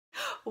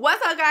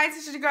What's up, guys?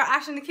 This is your girl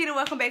Asha Nikita.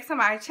 Welcome back to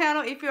my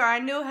channel. If you are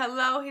new,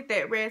 hello, hit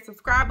that red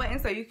subscribe button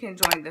so you can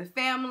join the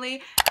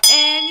family.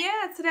 And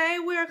yeah, today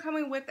we are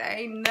coming with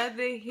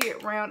another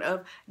hit round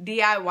of DIY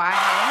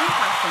Halloween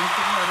costumes.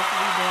 You know, this is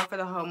what we're doing for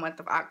the whole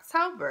month of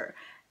October.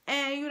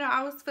 And you know,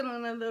 I was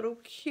feeling a little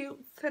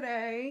cute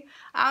today.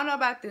 I don't know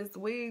about this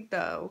wig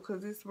though,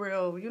 because it's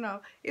real, you know,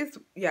 it's,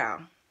 yeah.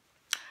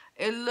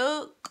 It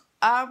look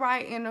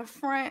alright in the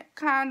front,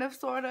 kind of,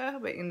 sort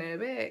of, but in the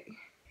back.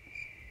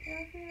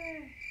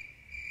 Okay.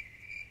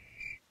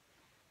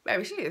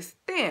 Baby, she is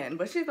thin,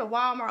 but she's a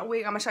Walmart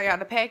wig. I'm gonna show y'all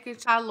the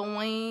package.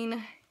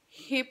 Halloween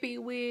hippie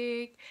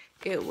wig.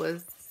 It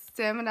was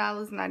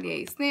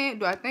 $7.98.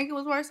 Do I think it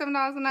was worth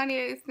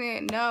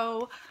 $7.98?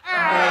 No.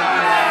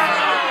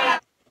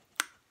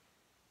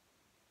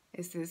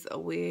 This is a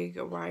wig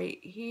right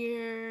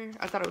here.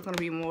 I thought it was gonna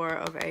be more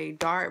of a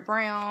dark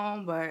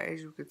brown, but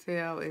as you could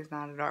tell, it's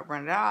not a dark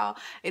brown at all.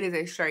 It is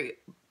a straight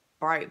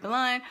bright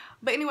blonde.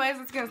 But anyways,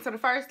 let's get into the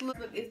first look.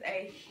 It's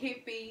a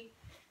hippie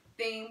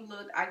theme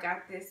look. I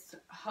got this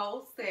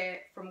whole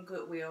set from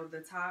Goodwill, the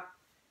top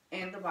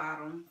and the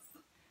bottoms.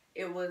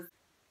 It was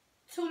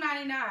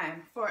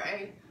 $2.99 for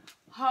a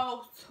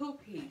whole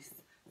two-piece.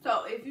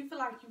 So if you feel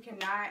like you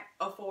cannot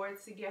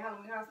afford to get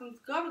Halloween costumes,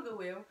 go to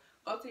Goodwill.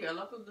 Go to your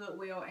local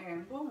Goodwill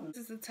and boom. This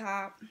is the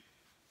top.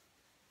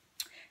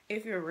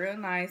 If you're real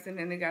nice, and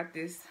then they got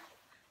this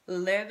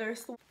leather.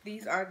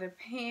 These are the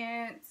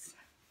pants.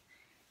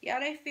 Yeah,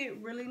 they fit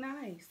really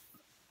nice.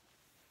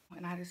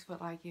 And I just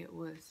felt like it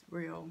was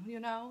real,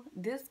 you know,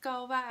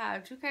 disco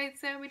vibes. You can't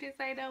tell me this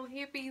ain't no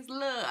hippies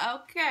look.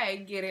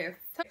 Okay, get it.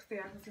 So I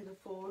can see the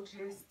full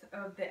gist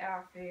of the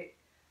outfit,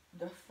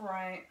 the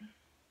front,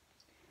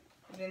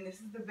 and then this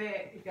is the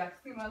back. If y'all can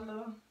see my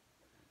little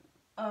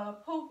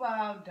poop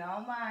out,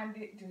 don't mind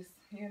it. Just,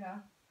 you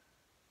know,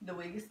 the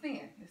wig is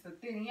thin. It's a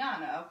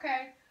thin-yana,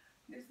 okay?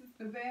 This is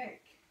the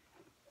back.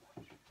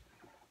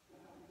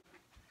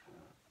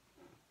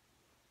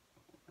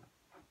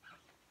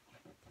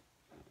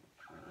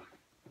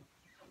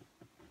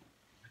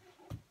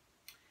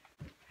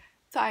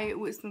 Tie it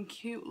with some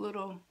cute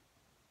little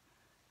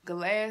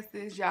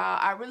glasses, y'all.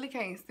 I really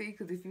can't see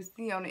because if you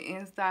see on the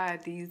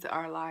inside, these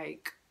are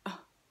like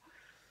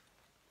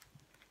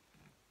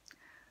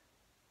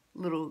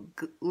little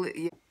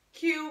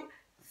cute,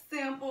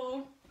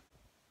 simple.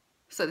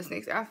 So this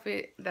next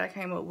outfit that I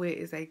came up with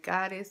is a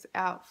goddess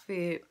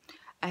outfit.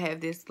 I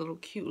have this little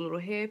cute little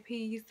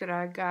headpiece that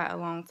I got a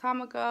long time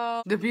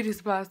ago. The beauty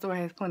supply store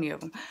has plenty of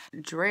them.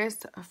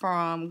 Dress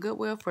from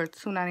Goodwill for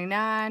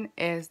 $2.99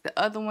 as the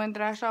other one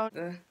that I showed.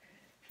 The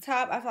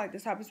top, I feel like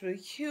this top is really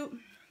cute.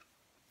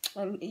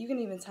 And you can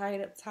even tie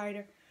it up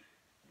tighter.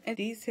 And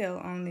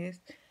detail on this.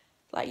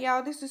 Like,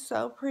 y'all, this is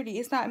so pretty.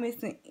 It's not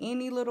missing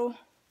any little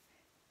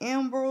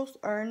embroils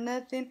or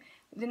nothing.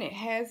 Then it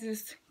has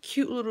this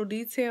cute little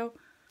detail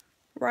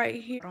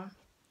right here.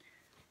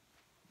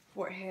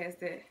 Where it has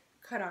that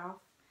cut off,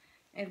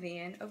 and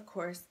then of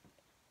course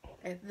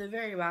at the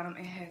very bottom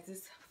it has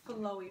this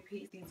flowy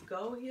piece, these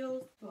gold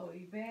heels,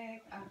 flowy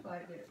back. I feel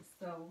like that's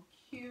so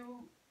cute.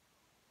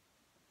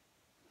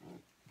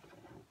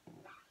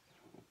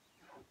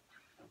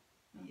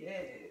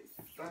 Yes,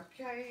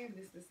 okay,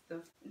 this is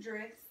the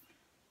dress.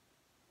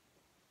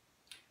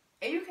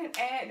 And you can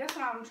add, that's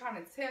what I'm trying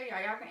to tell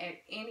y'all, y'all can add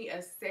any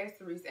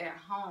accessories at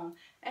home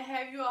and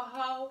have you a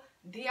whole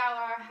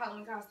DIY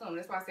Halloween costume.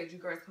 That's why I said you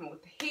girls come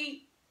with the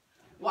heat.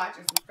 Watch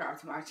and subscribe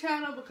to my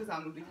channel because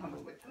I'm going to be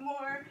coming with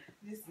more.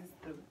 This is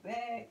the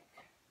back.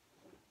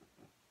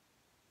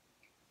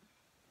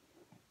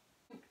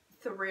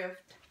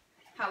 Thrift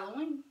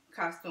Halloween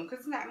costume because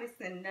it's not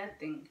missing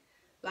nothing.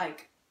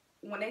 Like,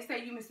 when they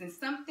say you're missing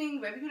something,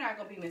 baby, you're not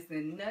going to be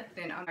missing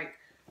nothing. I'm like,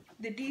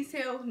 the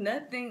detail,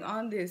 nothing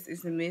on this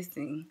is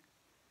missing.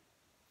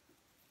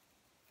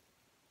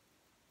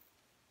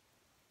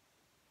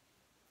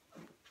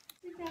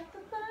 You got the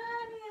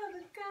body of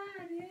a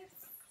goddess.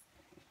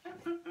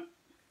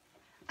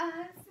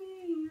 I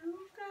see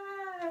you,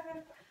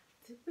 girl.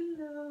 Dip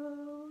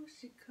below,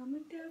 she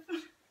coming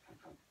down.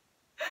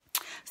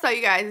 So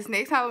you guys, this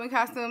next Halloween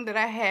costume that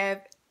I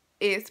have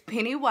is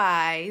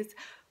Pennywise.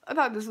 I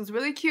thought this was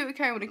really cute. It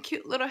came with a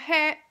cute little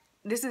hat.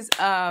 This is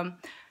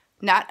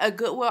not a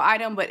Goodwill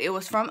item, but it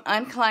was from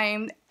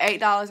Unclaimed,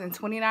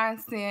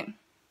 $8.29.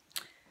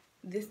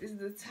 This is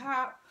the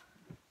top.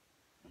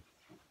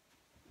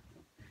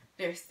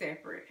 They're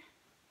separate.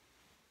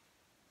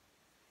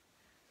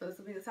 So this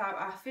will be the top.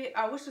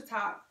 I wish the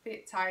top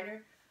fit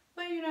tighter,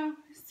 but you know,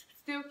 it's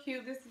still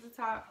cute. This is the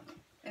top,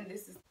 and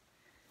this is,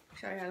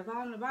 show you how the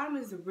bottom. The bottom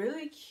is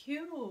really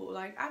cute.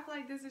 Like, I feel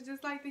like this is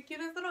just like the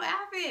cutest little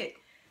outfit.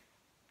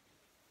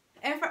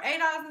 And for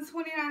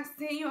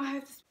 $8.29, you don't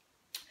have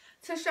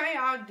to show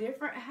y'all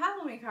different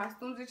Halloween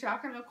costumes that y'all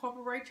can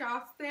incorporate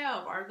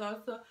yourself or go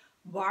to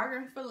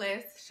bargain for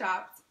less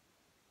shops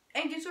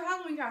and get your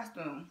Halloween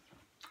costume.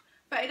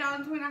 For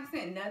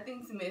 $8.29,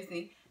 nothing's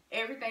missing.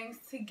 Everything's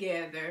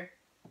together.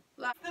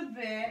 Like the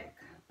back.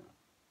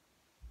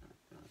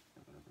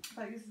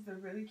 Like, this is a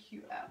really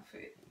cute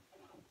outfit.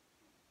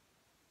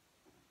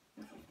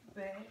 This is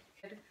back.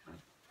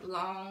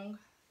 Long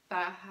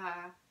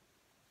thigh-high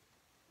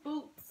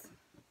boots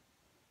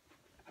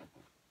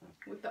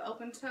with the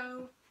open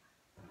toe.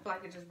 I feel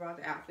like it just brought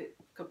the outfit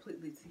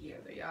completely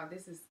together, y'all.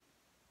 This is...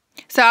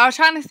 So I was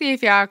trying to see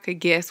if y'all could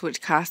guess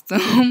which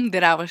costume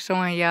that I was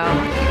showing y'all.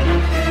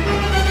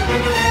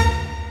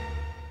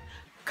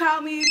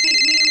 Call me,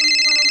 beat me when you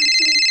wanna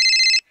retreat.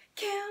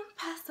 Kim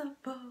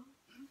Possible.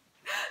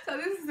 So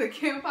this is a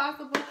Kim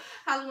Possible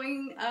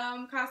Halloween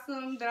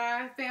costume that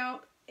I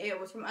found. It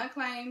was from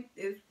Unclaimed.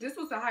 This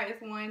was the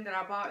highest one that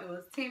I bought. It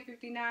was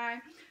 $10.59.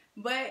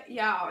 But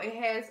y'all, it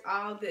has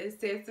all the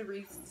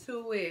accessories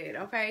to it.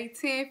 Okay,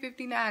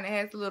 $10.59. It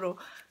has a little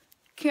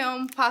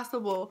Kim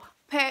Possible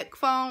pack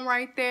phone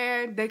right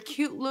there. The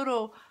cute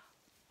little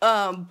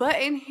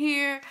button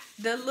here,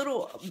 the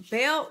little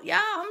belt. Y'all,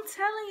 I'm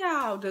telling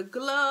y'all, the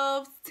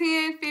gloves,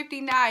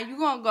 $10.59. You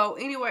gonna go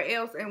anywhere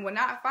else and will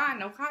not find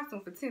no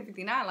costume for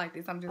 $10.59 like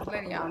this. I'm just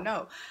letting y'all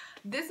know.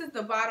 This is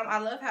the bottom. I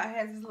love how it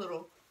has this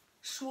little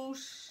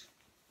swoosh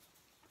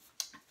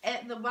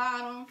at the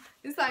bottom.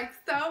 It's like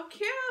so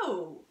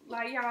cute.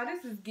 Like, y'all,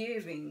 this is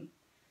giving.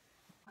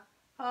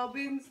 Whole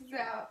business is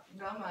out.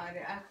 Don't mind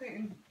it. I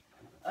couldn't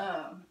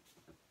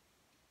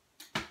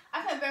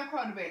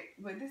Velcro the back,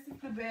 but this is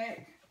the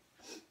back.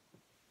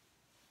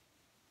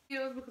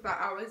 Heels, because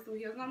I always do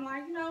heels, and I'm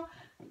like, you know,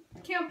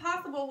 Kim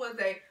Possible was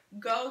a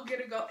go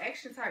get a go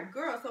action type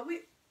girl, so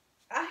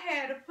I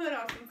had to put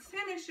on some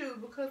tennis shoes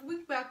because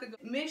we about to go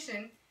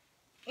mission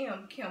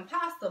Kim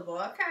Possible,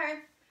 okay?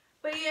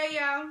 But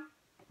yeah, y'all,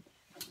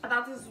 I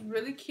thought this was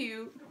really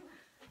cute.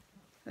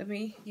 Let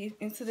me get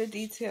into the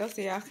details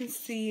so y'all can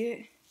see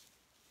it.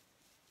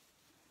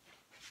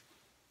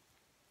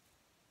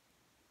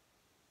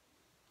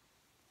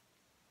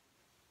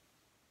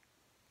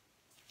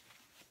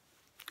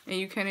 And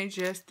you can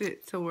adjust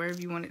it to wherever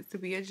you want it to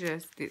be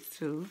adjusted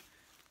to.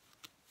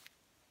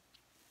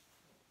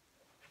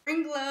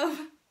 Green glove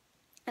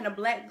and a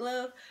black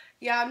glove.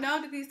 Y'all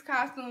know that these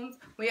costumes,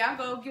 when y'all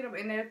go get them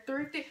and they're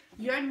thrifted,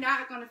 you're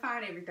not going to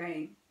find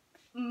everything.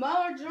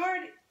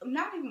 Majority,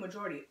 not even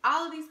majority,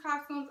 all of these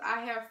costumes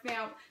I have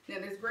found. Now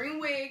this green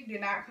wig did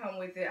not come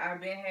with it.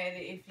 I've been had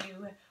it. If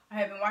you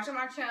have been watching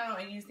my channel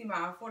and you see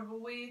my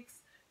affordable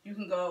wigs, you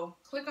can go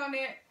click on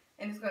it.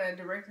 And it's going to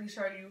directly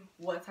show you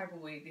what type of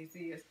wig this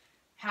is,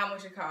 how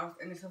much it costs,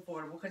 and it's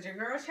affordable. Because your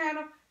girl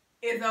channel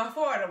is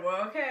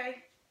affordable,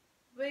 okay?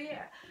 But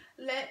yeah,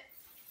 let's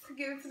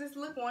get into this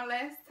look one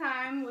last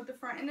time with the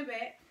front and the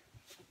back.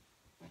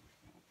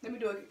 Let me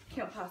do a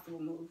Kim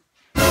Possible move.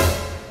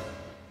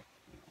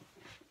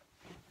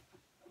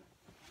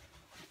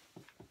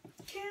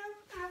 Kim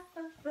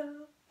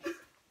Possible.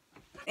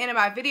 End of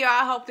my video.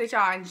 I hope that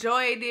y'all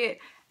enjoyed it.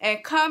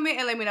 And comment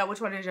and let me know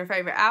which one is your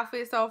favorite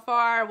outfit so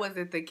far. Was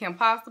it the Kim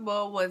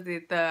Possible? Was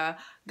it the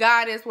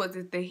Goddess? Was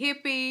it the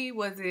hippie?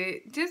 Was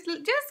it just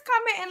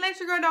comment and let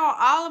your girl know on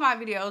all of my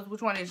videos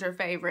which one is your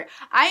favorite.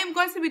 I am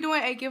going to be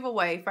doing a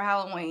giveaway for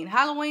Halloween.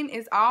 Halloween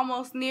is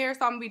almost near,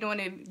 so I'm going to be doing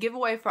a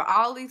giveaway for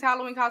all these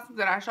Halloween costumes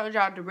that I showed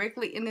y'all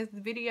directly in this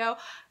video.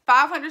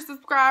 500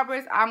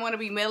 subscribers. I'm going to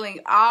be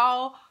mailing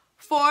all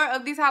 4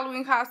 of these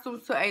Halloween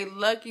costumes to a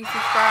lucky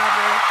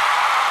subscriber.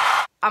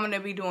 I'm going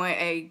to be doing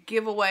a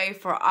giveaway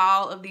for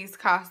all of these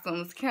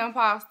costumes. Kim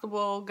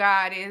Possible,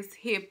 Goddess,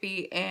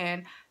 Hippie,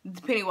 and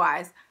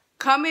Pennywise.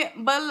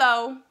 Comment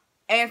below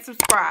and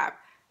subscribe.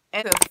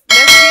 And let's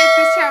get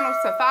this channel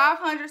to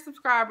 500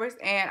 subscribers,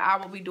 and I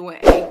will be doing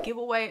a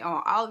giveaway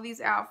on all of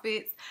these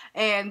outfits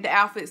and the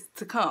outfits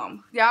to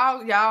come.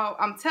 Y'all,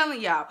 I'm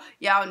telling y'all,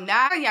 y'all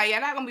not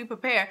gonna be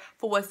prepared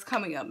for what's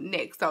coming up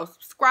next. So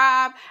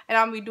subscribe, and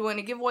I'll be doing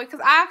a giveaway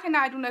because I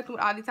cannot do nothing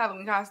with all these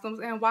Halloween costumes,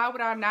 and why would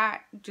I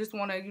not just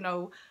want to, you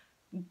know,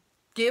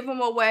 give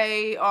them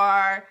away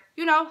or,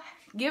 you know,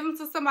 give them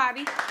to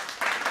somebody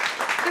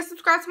that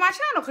subscribe to my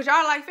channel because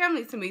y'all like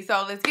family to me.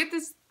 So let's get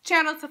this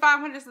channel to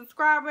 500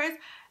 subscribers,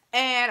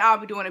 and I'll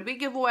be doing a big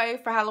giveaway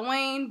for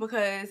Halloween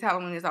because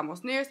Halloween is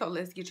almost near. So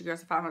let's get you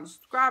girls to 500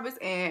 subscribers,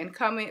 and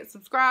comment,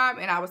 subscribe,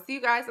 and I will see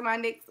you guys in my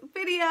next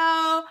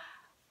video.